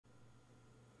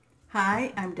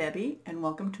Hi, I'm Debbie, and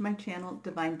welcome to my channel,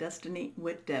 Divine Destiny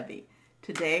with Debbie.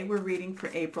 Today we're reading for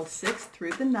April 6th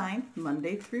through the 9th,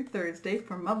 Monday through Thursday,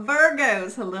 for my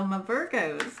Virgos. Hello, my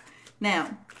Virgos.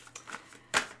 Now,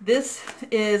 this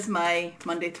is my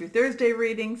Monday through Thursday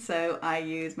reading, so I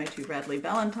use my two Radley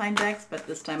Valentine decks, but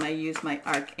this time I use my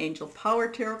Archangel Power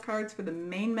Tarot cards for the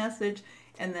main message,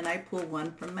 and then I pull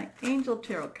one from my Angel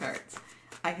Tarot cards.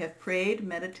 I have prayed,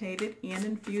 meditated, and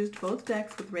infused both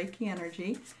decks with Reiki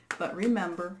energy, but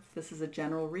remember, this is a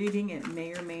general reading. It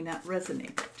may or may not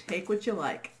resonate. Take what you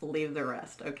like, leave the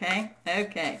rest, okay?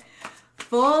 Okay.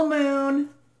 Full moon,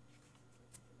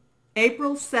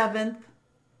 April 7th,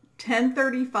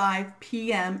 10:35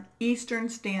 p.m. Eastern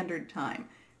Standard Time.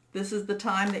 This is the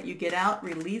time that you get out,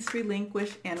 release,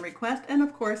 relinquish, and request, and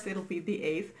of course, it'll be the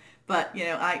 8th, but, you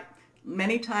know,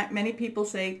 many people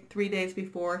say 3 days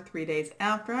before, 3 days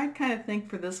after. I kind of think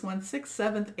for this one, 6th,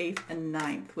 7th, 8th, and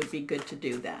 9th would be good to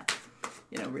do that.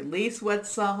 You know, release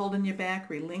what's holding you back,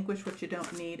 relinquish what you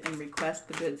don't need, and request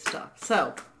the good stuff.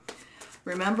 So,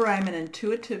 remember, I'm an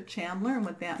intuitive channeler, and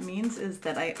what that means is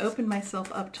that I open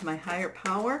myself up to my higher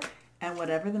power, and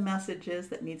whatever the message is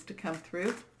that needs to come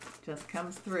through, just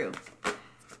comes through.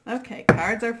 Okay,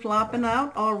 cards are flopping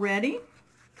out already.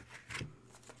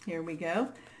 Here we go.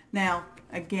 Now,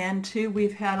 again, too,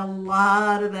 we've had a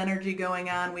lot of energy going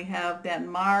on. We have that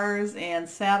Mars and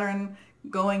Saturn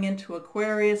going into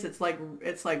Aquarius. It's like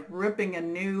ripping a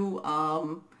new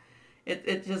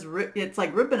it's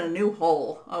like ripping a new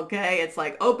hole. Okay, it's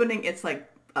like opening. It's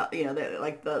like you know,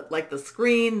 like the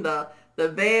screen, the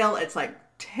veil. It's like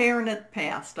tearing it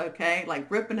past. Okay,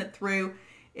 like ripping it through.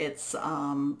 It's you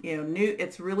know, new.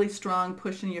 It's really strong,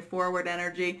 pushing you forward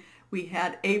energy. We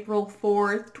had April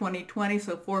 4th, 2020,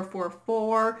 so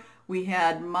 444. We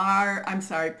had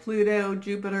Pluto,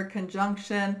 Jupiter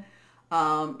conjunction.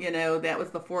 You know, that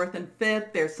was the 4th and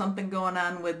 5th. There's something going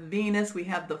on with Venus. We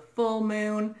have the full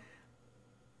moon.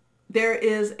 There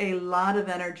is a lot of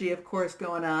energy, of course,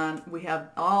 going on. We have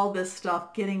all this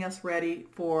stuff getting us ready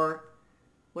for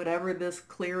whatever this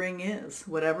clearing is,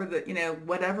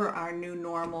 whatever our new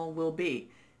normal will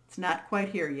be. It's not quite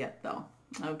here yet, though.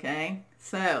 Okay,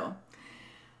 so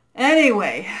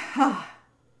anyway,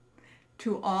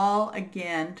 to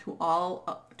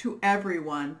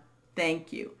everyone,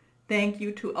 thank you. Thank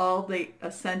you to all the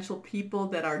essential people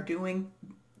that are doing,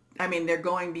 they're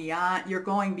going beyond, you're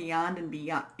going beyond and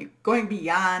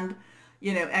beyond,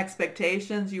 you know,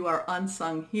 expectations. You are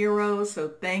unsung heroes, so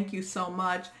thank you so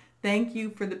much. Thank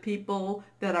you for the people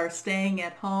that are staying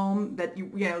at home, that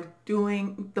you know,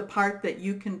 doing the part that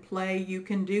you can play, you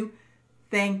can do.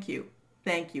 Thank you.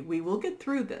 Thank you. We will get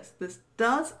through this.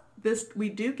 We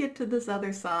do get to this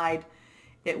other side.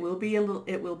 It will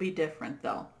be different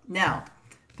though. Now,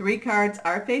 3 cards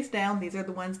are face down. These are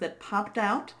the ones that popped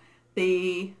out.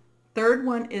 The third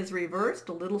one is reversed,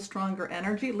 a little stronger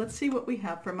energy. Let's see what we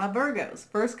have for my Virgos.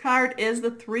 First card is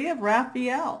the 3 of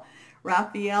Raphael.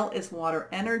 Raphael is water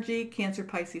energy, Cancer,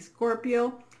 Pisces,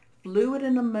 Scorpio, fluid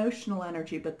and emotional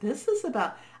energy. But this is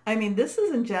about, this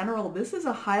is in general, this is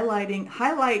a highlighting,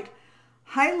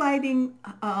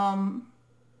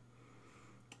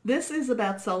 this is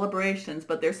about celebrations,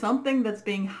 but there's something that's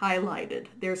being highlighted.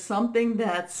 There's something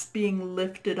that's being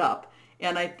lifted up.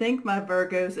 And I think, my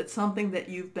Virgos, it's something that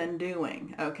you've been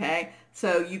doing, okay?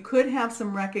 So you could have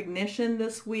some recognition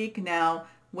this week. Now,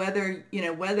 whether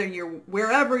you're,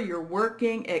 wherever you're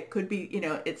working, it could be,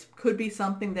 it could be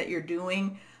something that you're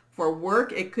doing for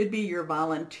work. It could be your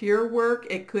volunteer work.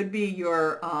 It could be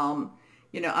your, I'm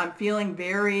feeling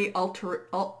very altruistic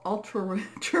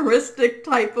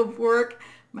type of work.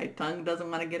 My tongue doesn't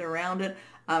want to get around it.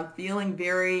 I'm feeling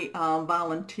very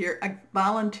volunteer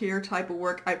type of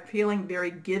work. I'm feeling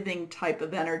very giving type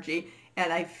of energy.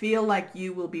 And I feel like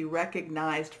you will be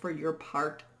recognized for your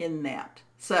part in that.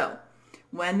 So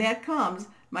when that comes,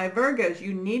 my Virgos,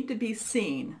 you need to be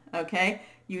seen, okay?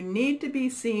 You need to be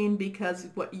seen, because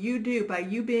what you do, by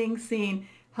you being seen,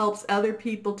 helps other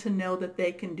people to know that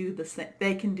they can do the same.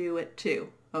 They can do it too,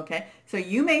 okay? So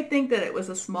you may think that it was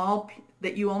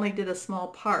that you only did a small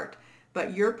part,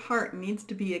 but your part needs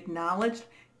to be acknowledged,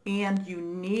 and you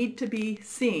need to be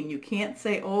seen. You can't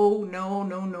say, oh, no,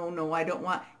 I don't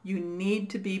want. You need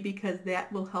to be, because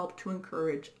that will help to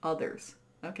encourage others,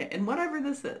 okay? And whatever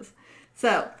this is.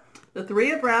 So the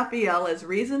 3 of Raphael is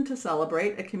reason to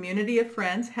celebrate, a community of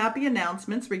friends, happy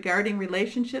announcements regarding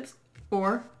relationships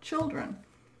or children.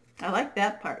 I like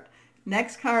that part.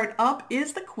 Next card up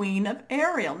is the Queen of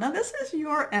Ariel. Now this is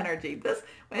your energy.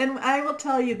 And I will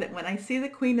tell you that when I see the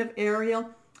Queen of Ariel,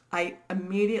 I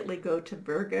immediately go to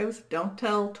Virgos. Don't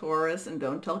tell Taurus and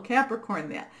don't tell Capricorn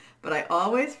that. But I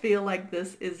always feel like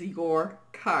this is your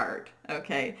card,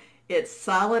 okay? It's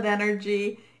solid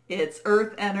energy. It's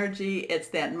earth energy. It's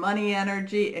that money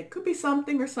energy. It could be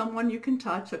something or someone you can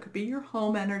touch. It could be your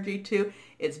home energy too.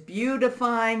 It's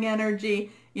beautifying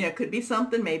energy. You know, it could be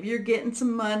something. Maybe you're getting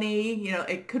some money. You know,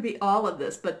 it could be all of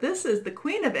this. But this is the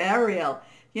Queen of Ariel.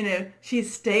 You know,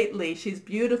 she's stately. She's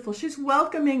beautiful. She's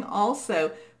welcoming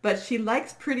also. But she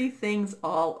likes pretty things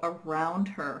all around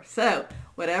her. So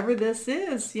whatever this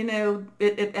is, you know,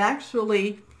 it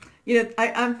actually, you know,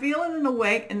 I'm feeling in a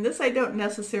way, and this I don't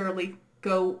necessarily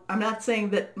go, I'm not saying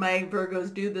that my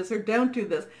Virgos do this or don't do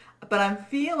this, but I'm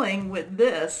feeling with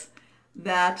this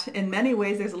that in many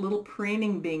ways there's a little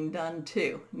preening being done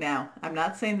too. Now, I'm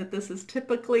not saying that this is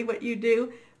typically what you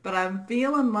do, but I'm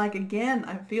feeling like, again,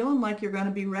 I'm feeling like you're going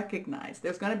to be recognized.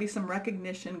 There's going to be some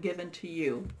recognition given to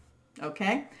you.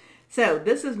 Okay? So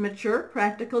this is mature,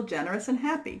 practical, generous, and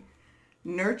happy.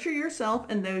 Nurture yourself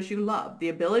and those you love. The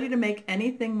ability to make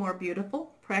anything more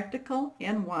beautiful, practical,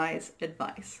 and wise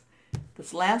advice.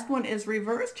 This last one is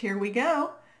reversed. Here we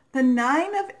go. The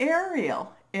 9 of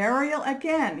Ariel. Ariel,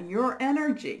 again, your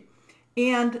energy.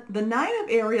 And the 9 of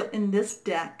Ariel in this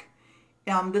deck,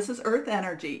 this is earth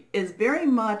energy, is very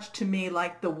much to me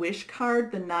like the wish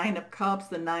card, the 9 of cups,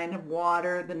 the 9 of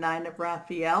water, the 9 of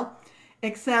Raphael,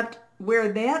 except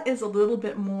where that is a little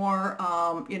bit more,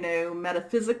 you know,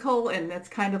 metaphysical, and that's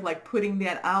kind of like putting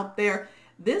that out there.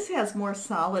 This has more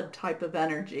solid type of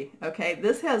energy, okay?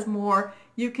 This has more,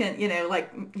 you can, you know,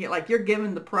 like you're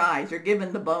given the prize, you're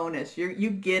given the bonus,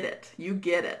 you get it, you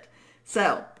get it.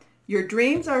 So your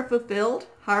dreams are fulfilled,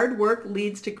 hard work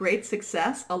leads to great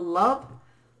success, a love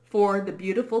for the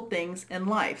beautiful things in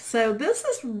life. So this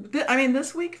is, I mean,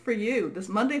 this week for you, this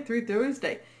Monday through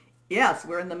Thursday, yes,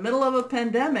 we're in the middle of a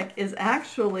pandemic, is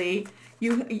actually,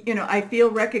 you know, I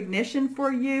feel recognition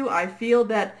for you. I feel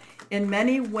that in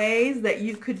many ways that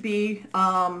you could be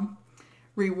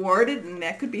rewarded, and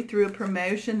that could be through a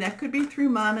promotion, that could be through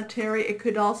monetary, it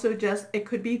could also just, it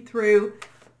could be through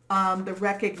the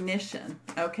recognition,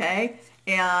 okay?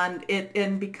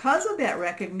 And because of that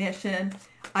recognition,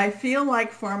 I feel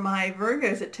like for my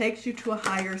Virgos, it takes you to a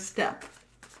higher step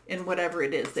in whatever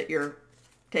it is that you're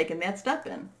taking that step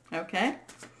in, okay?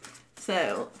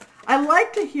 So I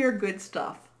like to hear good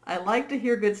stuff. I like to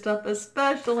hear good stuff,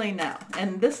 especially now.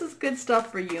 And this is good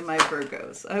stuff for you, my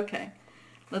Virgos. Okay,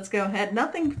 let's go ahead.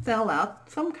 Nothing fell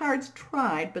out. Some cards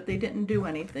tried, but they didn't do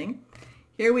anything.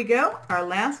 Here we go. Our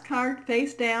last card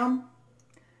face down,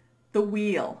 the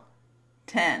Wheel,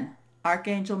 10,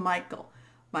 Archangel Michael.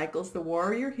 Michael's the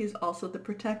warrior. He's also the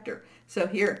protector. So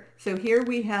here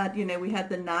we had, you know, we had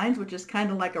the 9s, which is kind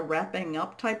of like a wrapping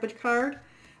up type of card.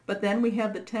 But then we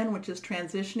have the 10, which is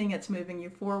transitioning. It's moving you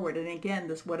forward. And again,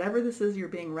 this, whatever this is you're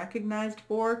being recognized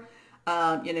for,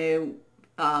 you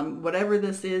know, whatever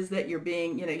this is that you're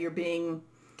being,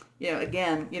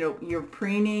 again, you're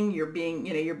preening, you're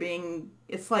being,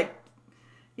 it's like,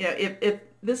 you know, if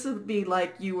this would be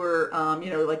like you were,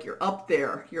 like you're up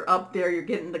there, you're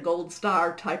getting the gold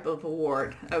star type of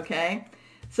award. Okay.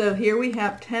 So here we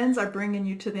have 10s are bringing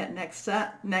you to that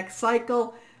next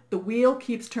cycle. The wheel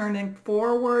keeps turning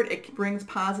forward. It brings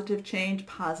positive change,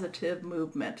 positive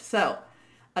movement. So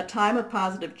a time of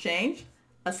positive change,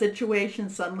 a situation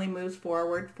suddenly moves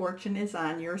forward. Fortune is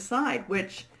on your side,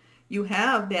 which you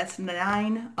have, that's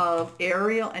 9 of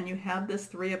Ariel, and you have this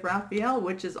 3 of Raphael,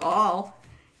 which is all,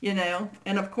 you know,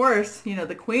 and of course, you know,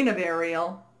 the Queen of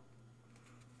Ariel,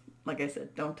 like I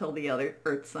said, don't tell the other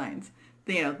earth signs.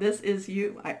 You know, this is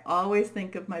you. I always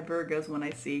think of my Virgos when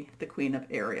I see the Queen of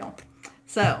Ariel.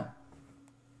 So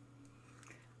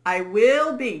I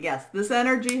will be, yes, this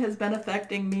energy has been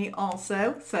affecting me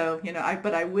also. So, you know,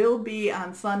 but I will be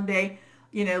on Sunday,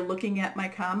 you know, looking at my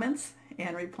comments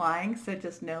and replying. So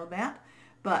just know that.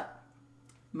 But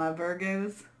my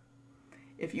Virgos,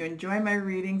 if you enjoy my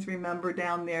readings, remember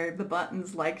down there the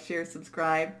buttons like, share,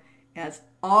 subscribe. As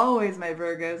always, my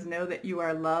Virgos, know that you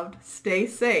are loved. Stay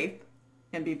safe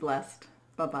and be blessed.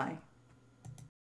 Bye-bye.